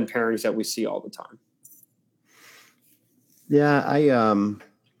common pairings that we see all the time. Yeah.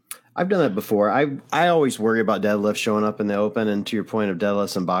 I've done that before. I always worry about deadlifts showing up in the open, and to your point of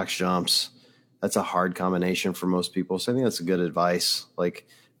deadlifts and box jumps, that's a hard combination for most people. So I think that's a good advice. Like,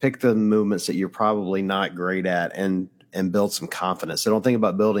 pick the movements that you're probably not great at and build some confidence. So don't think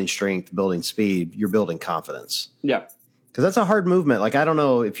about building strength, building speed. You're building confidence. Yeah. Because that's a hard movement. Like, I don't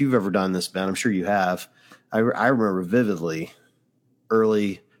know if you've ever done this, Ben. I'm sure you have. I remember vividly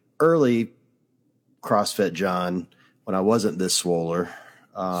early CrossFit John, when I wasn't this swoller.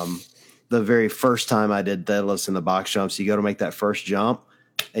 The very first time I did deadlifts in the box jumps, you go to make that first jump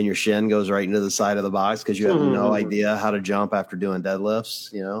and your shin goes right into the side of the box because you have no idea how to jump after doing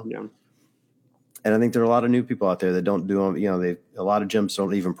deadlifts, Yeah. And I think there are a lot of new people out there that don't do them. A lot of gyms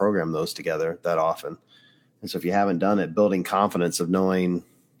don't even program those together that often. And so if you haven't done it, building confidence of knowing,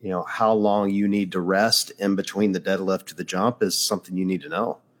 how long you need to rest in between the deadlift to the jump is something you need to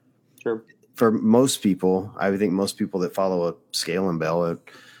know. Sure. For most people, I would think most people that follow a scale and bell,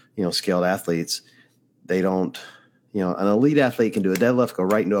 scaled athletes, they don't, an elite athlete can do a deadlift, go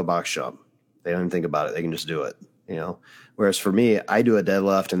right into a box jump. They don't even think about it. They can just do it, Whereas for me, I do a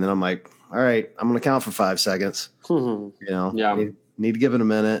deadlift and then I'm like, all right, I'm going to count for 5 seconds. Need to give it a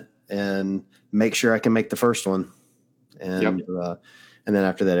minute and make sure I can make the first one. And, and then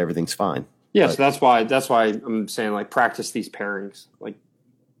after that, everything's fine. Yeah. So that's why I'm saying, like, practice these pairings, like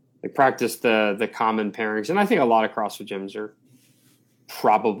practice the common pairings. And I think a lot of CrossFit gyms are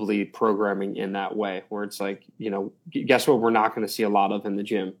probably programming in that way, where it's like, guess what we're not going to see a lot of in the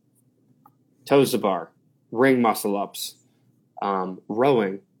gym? Toes to bar, ring muscle ups,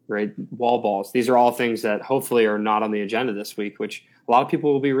 rowing, right? Wall balls. These are all things that hopefully are not on the agenda this week, which a lot of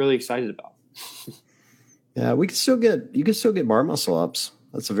people will be really excited about. Yeah, you can still get bar muscle ups.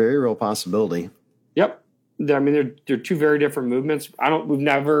 That's a very real possibility. Yep. They're two very different movements. We've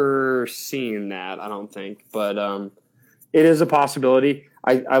never seen that, I don't think, but it is a possibility.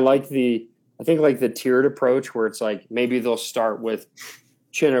 I like the tiered approach where it's like maybe they'll start with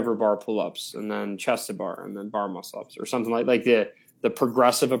chin over bar pull-ups and then chest to bar and then bar muscle ups or something like the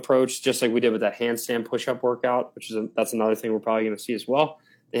progressive approach, just like we did with that handstand push-up workout, that's another thing we're probably going to see as well.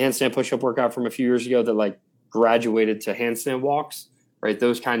 The handstand push-up workout from a few years ago that like graduated to handstand walks, right?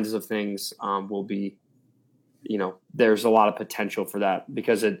 Those kinds of things will be, there's a lot of potential for that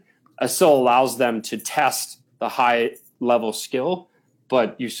because it still allows them to test the high level skill,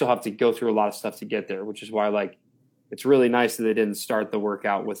 but you still have to go through a lot of stuff to get there, which is why, like, it's really nice that they didn't start the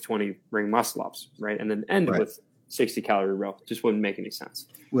workout with 20 ring muscle ups, right? And then end with 60 calorie row. Just wouldn't make any sense.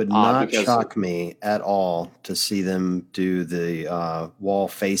 Would not shock me at all to see them do the wall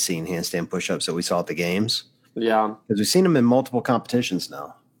facing handstand push-ups that we saw at the games. Yeah. Because we've seen them in multiple competitions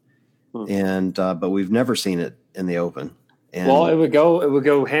now. And but we've never seen it in the open. And well, it would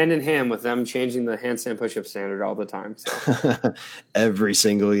go hand in hand with them changing the handstand push-up standard all the time. So. Every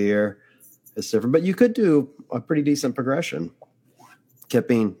single year. It's different. But you could do a pretty decent progression.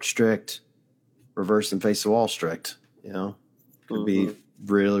 Kipping, strict, reverse and face the wall strict. You know, could be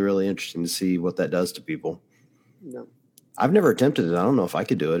really, really interesting to see what that does to people. No. I've never attempted it. I don't know if I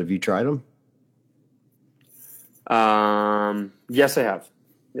could do it. Have you tried them? Yes, I have.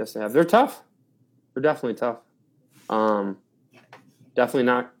 They're tough. They're definitely tough. Definitely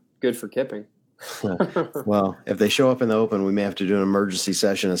not good for kipping. Well, if they show up in the open, we may have to do an emergency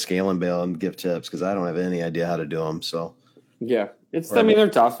session of Scale and Bale and give tips because I don't have any idea how to do them. So, yeah, they're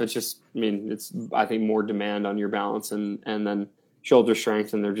tough. It's just, it's I think more demand on your balance and then shoulder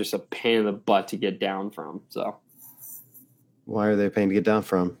strength, and they're just a pain in the butt to get down from. So, why are they a pain to get down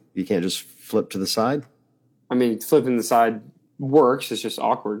from? You can't just flip to the side. Flipping the side works. It's just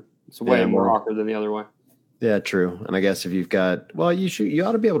awkward. It's way more awkward than the other way. Yeah, true. And I guess if you've got, you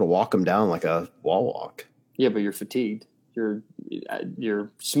ought to be able to walk them down like a wall walk. Yeah, but you're fatigued.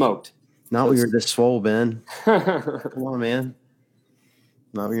 You're smoked. Not when you're this swole, Ben. Come on, man.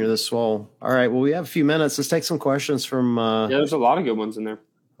 Not when you're this swole. All right. Well, we have a few minutes. Let's take some questions from. There's a lot of good ones in there.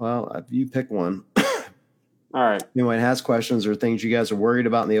 Well, you pick one. All right. Anyone has questions or things you guys are worried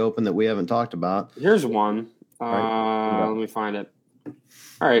about in the open that we haven't talked about? Here's one. Let me find it.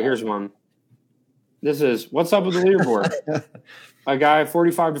 All right. Here's one. This is, what's up with the leaderboard? A guy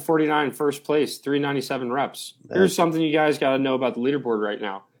 45 to 49, first place, 397 reps. Here's something you guys got to know about the leaderboard right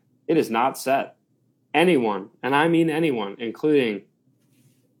now. It is not set. Anyone, and I mean anyone, including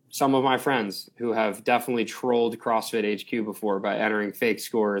some of my friends who have definitely trolled CrossFit HQ before by entering fake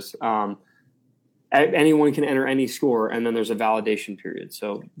scores. Anyone can enter any score, and then there's a validation period.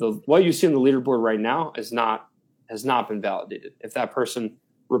 So what you see on the leaderboard right now has not been validated. If that person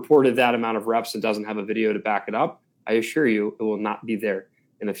reported that amount of reps and doesn't have a video to back it up, I assure you it will not be there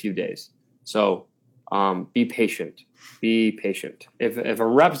in a few days. So be patient. Be patient. If a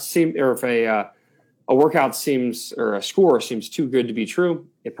rep seems, or if a workout seems, or a score seems too good to be true,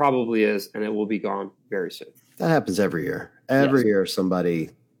 it probably is, and it will be gone very soon. That happens every year. Every year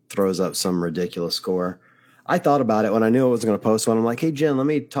somebody throws up some ridiculous score. I thought about it when I knew I was going to post one. I'm like, hey, Jen, let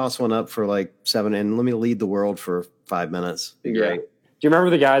me toss one up for like 7 and let me lead the world for 5 minutes. Be great. Do you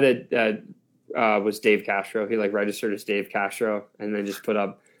remember the guy that was Dave Castro? He registered as Dave Castro and then just put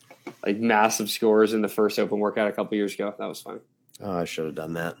up massive scores in the first open workout a couple years ago. That was fun. Oh, I should have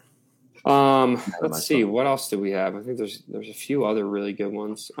done that. Let's see. What else do we have? I think there's a few other really good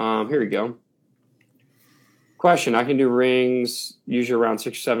ones. Here we go. Question. I can do rings usually around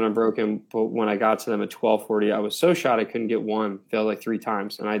 6 or 7 unbroken, but when I got to them at 12:40, I was so shot I couldn't get one. Failed 3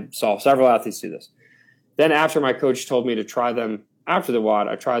 times, and I saw several athletes do this. Then after my coach told me to try them after the WOD,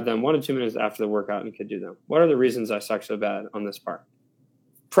 I tried them 1 to 2 minutes after the workout and could do them. What are the reasons I suck so bad on this part?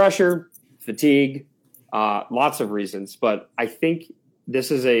 Pressure, fatigue, lots of reasons. But I think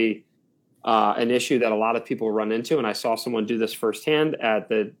this is an issue that a lot of people run into, and I saw someone do this firsthand at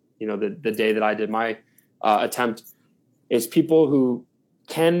the day that I did my attempt. Is people who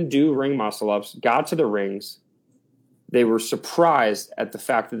can do ring muscle ups got to the rings, they were surprised at the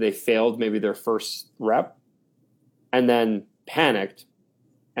fact that they failed maybe their first rep, and then panicked,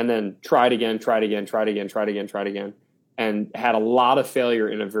 and then tried again, and had a lot of failure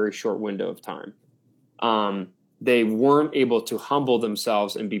in a very short window of time. They weren't able to humble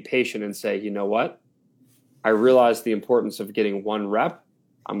themselves and be patient and say, you know what? I realized the importance of getting 1 rep.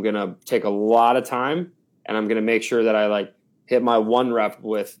 I'm going to take a lot of time, and I'm going to make sure that I hit my 1 rep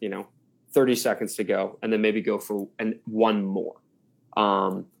with, 30 seconds to go, and then maybe go for 1 more.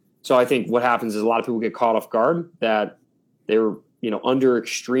 So I think what happens is a lot of people get caught off guard that they were, under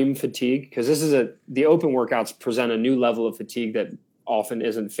extreme fatigue, because the open workouts present a new level of fatigue that often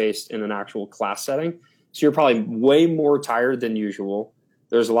isn't faced in an actual class setting. So you're probably way more tired than usual.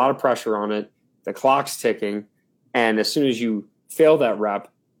 There's a lot of pressure on it. The clock's ticking. And as soon as you fail that rep,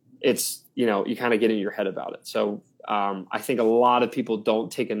 it's, you kind of get in your head about it. So I think a lot of people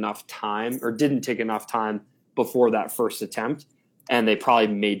don't take enough time, or didn't take enough time before that first attempt, and they probably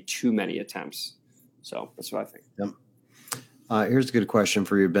made too many attempts. So that's what I think. Yep. Here's a good question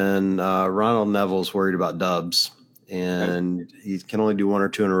for you, Ben. Ronald Neville's worried about dubs, and he can only do 1 or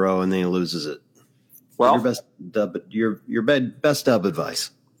 2 in a row, and then he loses it. Well, your best dub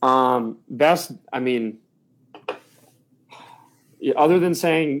advice. Best. other than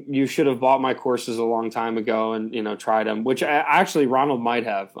saying you should have bought my courses a long time ago and, tried them, which actually Ronald might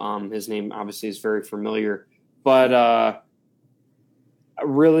have. His name obviously is very familiar, but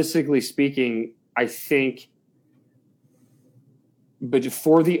realistically speaking, I think, but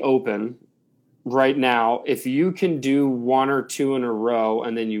for the Open right now, if you can do one or two in a row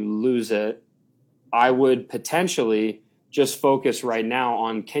and then you lose it, I would potentially just focus right now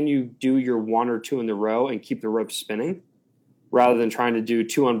on, can you do your one or two in the row and keep the rope spinning, rather than trying to do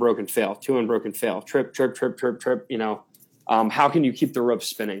two unbroken fail, trip, trip, trip, trip, trip. How can you keep the rope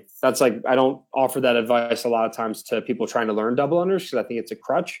spinning? That's like, I don't offer that advice a lot of times to people trying to learn double unders because I think it's a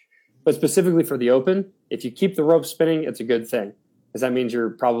crutch. But specifically for the Open, if you keep the rope spinning, it's a good thing, because that means you're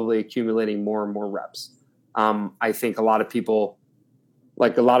probably accumulating more and more reps. I think a lot of people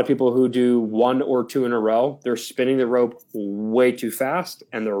who do one or two in a row, they're spinning the rope way too fast,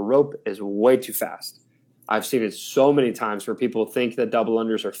 and their rope is way too fast. I've seen it so many times where people think that double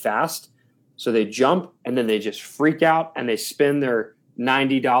unders are fast, so they jump and then they just freak out and they spin their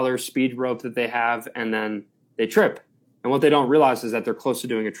 $90 speed rope that they have, and then they trip. And what they don't realize is that they're close to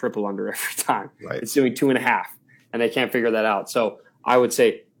doing a triple under every time. Right. It's doing 2.5, and they can't figure that out. So I would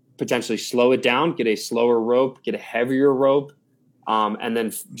say potentially slow it down, get a slower rope, get a heavier rope, and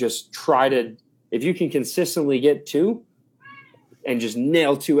then just try to, if you can consistently get two and just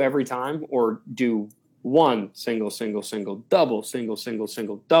nail two every time, or do one single, double,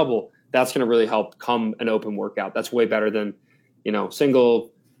 single, double, that's going to really help come an Open workout. That's way better than,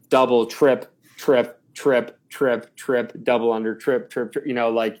 single, double, trip, double under, trip,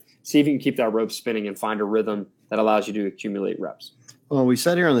 see if you can keep that rope spinning and find a rhythm that allows you to accumulate reps. Well, we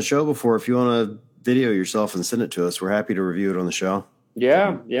said here on the show before, if you want to video yourself and send it to us, we're happy to review it on the show.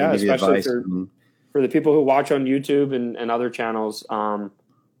 Yeah. Especially for the people who watch on YouTube and other channels,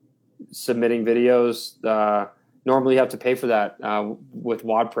 submitting videos. Normally you have to pay for that with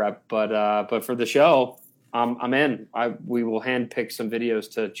WOD Prep, but for the show, I'm in. We will hand pick some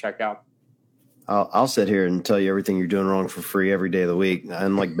videos to check out. I'll sit here and tell you everything you're doing wrong for free every day of the week.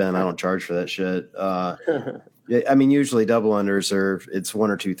 Unlike Ben, I don't charge for that shit. I mean, usually double unders it's one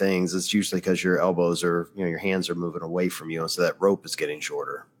or two things. It's usually because your elbows your hands are moving away from you, and so that rope is getting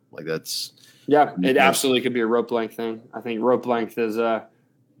shorter. Like that's. Yeah, it absolutely could be a rope length thing. I think rope length is a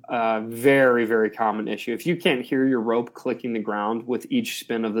very, very common issue. If you can't hear your rope clicking the ground with each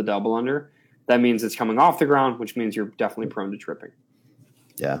spin of the double under, that means it's coming off the ground, which means you're definitely prone to tripping.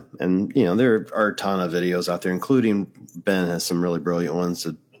 Yeah, and there are a ton of videos out there, including Ben has some really brilliant ones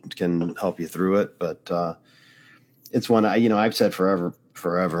that can help you through it. But it's one I've said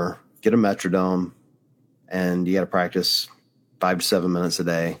forever. Get a metronome, and you got to practice 5 to 7 minutes a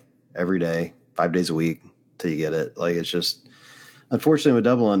day, every day, 5 days a week till you get it. Like, it's just, unfortunately with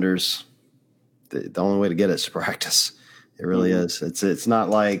double unders, the only way to get it is to practice. It really is. It's not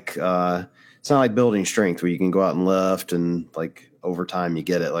like building strength where you can go out and lift and like over time you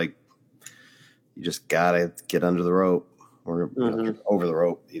get it. Like, you just gotta get under the rope or over the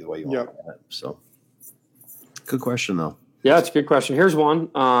rope, either way you want to get it. So, good question though. Yeah, it's a good question. Here's one.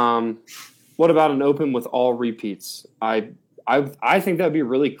 What about an Open with all repeats? I think that'd be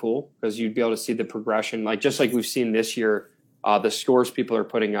really cool, because you'd be able to see the progression, just like we've seen this year. The scores people are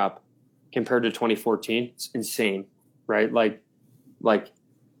putting up compared to 2014, it's insane, right? Like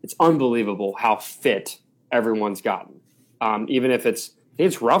it's unbelievable how fit everyone's gotten. Even if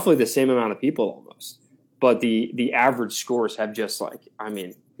it's roughly the same amount of people almost, but the average scores have just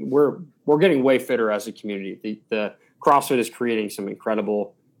we're getting way fitter as a community. The CrossFit is creating some incredibly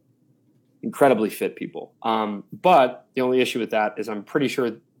fit people. But the only issue with that is I'm pretty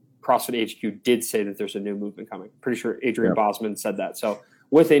sure CrossFit HQ did say that there's a new movement coming. Pretty sure Adrian Bosman said that. So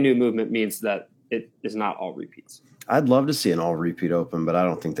with a new movement means that it is not all repeats. I'd love to see an all repeat Open, but I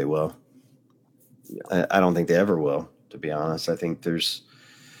don't think they will. Yeah. I don't think they ever will, to be honest. I think there's,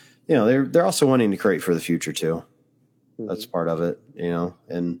 they're also wanting to create for the future too. That's part of it,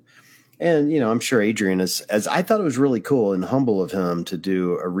 and I'm sure Adrian as I thought it was really cool and humble of him to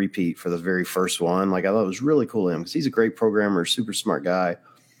do a repeat for the very first one. Like, I thought it was really cool of him because he's a great programmer, super smart guy,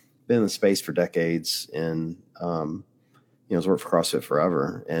 been in the space for decades, and has worked for CrossFit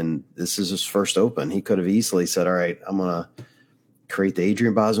forever. And this is his first Open. He could have easily said, "All right, I'm gonna create the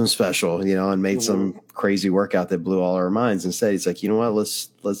Adrian Bosman special," and made some crazy workout that blew all our minds. Instead, he's like, you know what?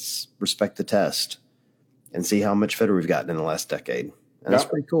 Let's respect the test and see how much fitter we've gotten in the last decade. And that's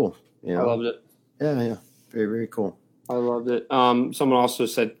pretty cool. I loved it. Yeah. Very, very cool. I loved it. Someone also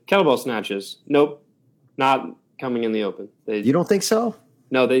said kettlebell snatches. Nope. Not coming in the Open. You don't think so?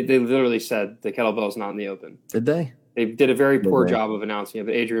 No, they literally said the kettlebell's not in the Open. Did they? They did a very poor job of announcing it.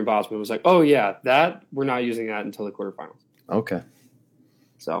 But Adrian Bosman was like, "Oh yeah, that we're not using that until the quarterfinals." Okay.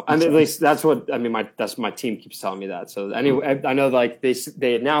 So, and at least that's what I mean. That's my team keeps telling me that. So anyway, I know like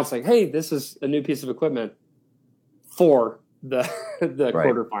they announced like, hey, this is a new piece of equipment for the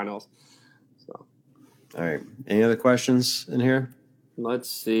quarterfinals. So, all right. Any other questions in here? Let's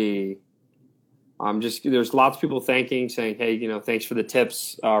see. There's lots of people saying, hey, thanks for the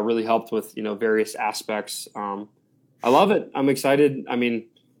tips. Really helped with various aspects. I love it. I'm excited. I mean,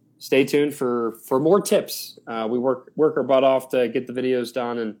 stay tuned for more tips. We work our butt off to get the videos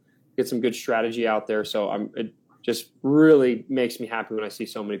done and get some good strategy out there. So it just really makes me happy when I see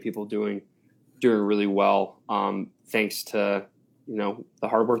so many people doing really well. Thanks to the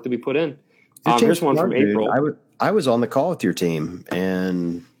hard work that we put in. Here's one from April. I was on the call with your team,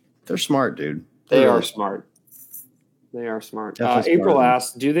 and they're smart, dude. They are smart. They are smart. April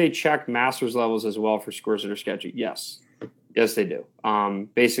asked, do they check masters levels as well for scores that are sketchy? Yes, they do.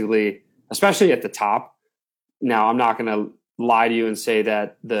 Basically, especially at the top. Now, I'm not going to lie to you and say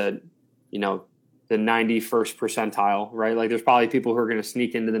that the 91st percentile, right? Like, there's probably people who are going to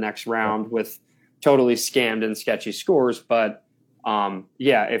sneak into the next round with totally scammed and sketchy scores. But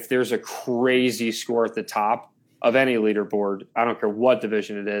if there's a crazy score at the top of any leaderboard, I don't care what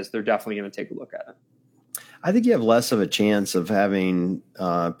division it is, they're definitely going to take a look at it. I think you have less of a chance of having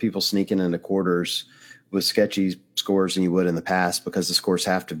people sneaking into quarters with sketchy scores than you would in the past, because the scores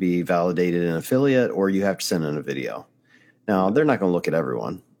have to be validated in affiliate, or you have to send in a video. Now, they're not going to look at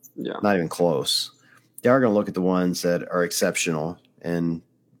everyone. Yeah. Not even close. They are going to look at the ones that are exceptional and,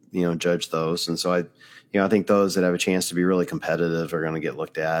 judge those. And so I think those that have a chance to be really competitive are going to get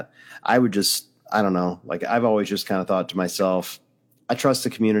looked at. I don't know. Like, I've always just kind of thought to myself, I trust the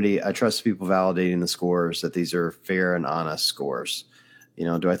community. I trust people validating the scores, that these are fair and honest scores.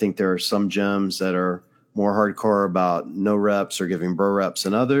 Do I think there are some gyms that are more hardcore about no reps or giving bro reps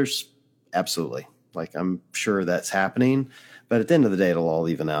than others? Absolutely. Like, I'm sure that's happening, but at the end of the day, it'll all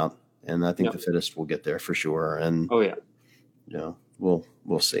even out. And I think the fittest will get there for sure. And we'll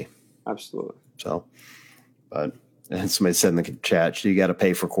see. Absolutely. So, but. And somebody said in the chat, you got to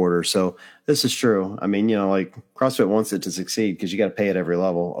pay for quarters. So this is true. I mean, like, CrossFit wants it to succeed because you got to pay at every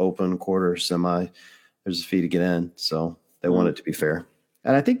level, open, quarter, semi. There's a fee to get in. So they want it to be fair.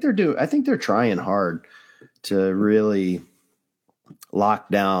 And I think they're trying hard to really lock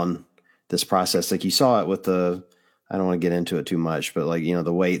down this process. Like, you saw it with I don't want to get into it too much, but like,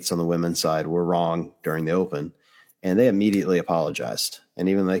 the weights on the women's side were wrong during the open, and they immediately apologized. And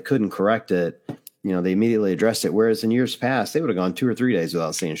even though they couldn't correct it, they immediately addressed it. Whereas in years past, they would have gone 2 or 3 days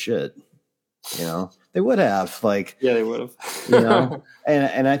without saying shit. They would have, like, they would have,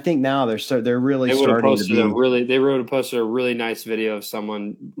 and I think now they're really starting to be. They would have posted a really nice video of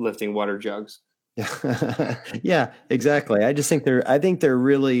someone lifting water jugs. Yeah, exactly. I think they're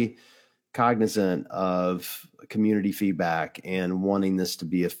really cognizant of community feedback and wanting this to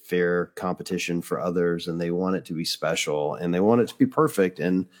be a fair competition for others. And they want it to be special, and they want it to be perfect,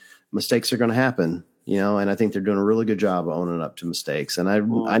 and mistakes are going to happen, and I think they're doing a really good job of owning up to mistakes. And I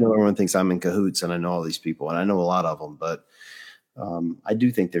know everyone thinks I'm in cahoots, and I know all these people, and I know a lot of them, but I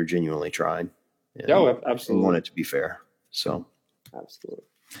do think they're genuinely trying. Absolutely. And want it to be fair. So, absolutely.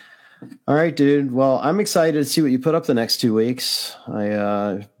 All right, dude. Well, I'm excited to see what you put up the next 2 weeks.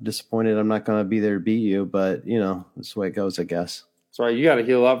 Disappointed I'm not going to be there to beat you, but that's the way it goes, I guess. That's right. You got to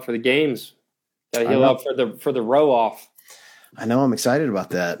heal up for the games. Got to heal up for the row off. I know. I'm excited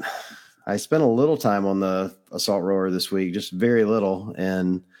about that. I spent a little time on the assault rower this week, just very little,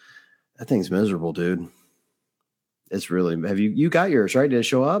 and that thing's miserable, dude. It's really. Have you got yours, right? Did it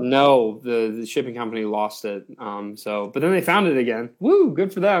show up? No, the shipping company lost it. But then they found it again. Woo,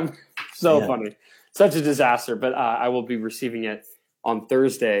 good for them. So funny. Such a disaster. But I will be receiving it on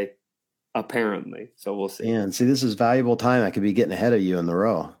Thursday, apparently. So we'll see. And see, this is valuable time. I could be getting ahead of you in the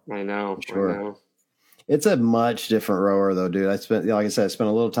row. I know. Sure. I know. It's a much different rower, though, dude. I spent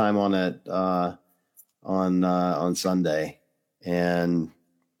a little time on it on Sunday, and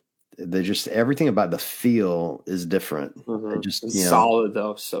they just everything about the feel is different. Mm-hmm. It's solid,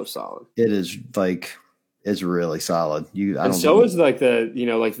 though, so solid. It is it's really solid. Is like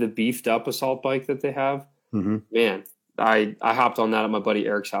the beefed up assault bike that they have. Mm-hmm. Man, I hopped on that at my buddy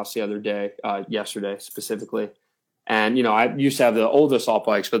Eric's house the other day, yesterday specifically. And, I used to have the old assault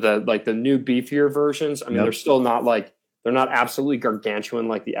bikes, but the new beefier versions, I mean, they're still not they're not absolutely gargantuan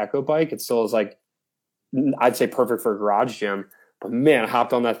like the Echo bike. It still is I'd say perfect for a garage gym. But man, I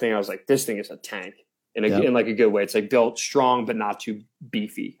hopped on that thing. I was like, this thing is a tank in a good way. It's built strong, but not too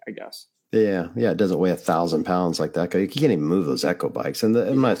beefy, I guess. Yeah. Yeah. It doesn't weigh 1,000 pounds like that. You can't even move those Echo bikes. And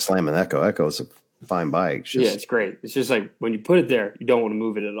I'm not slamming Echo. Echo is a fine bike. It's great. It's just when you put it there, you don't want to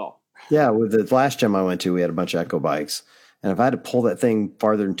move it at all. Yeah, with the last gym I went to, we had a bunch of Echo bikes, And if I had to pull that thing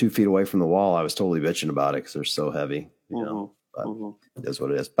farther than 2 feet away from the wall, I was totally bitching about it because they're so heavy. You know, but it is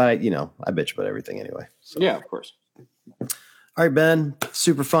what it is. But I bitch about everything anyway. So. Yeah, of course. All right, Ben,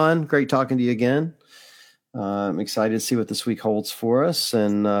 super fun. Great talking to you again. I'm excited to see what this week holds for us.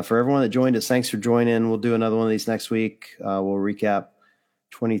 And for everyone that joined us, thanks for joining. We'll do another one of these next week. We'll recap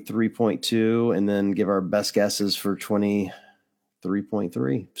 23.2 and then give our best guesses for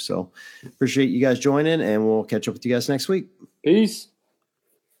 23.3. So appreciate you guys joining, and we'll catch up with you guys next week. Peace.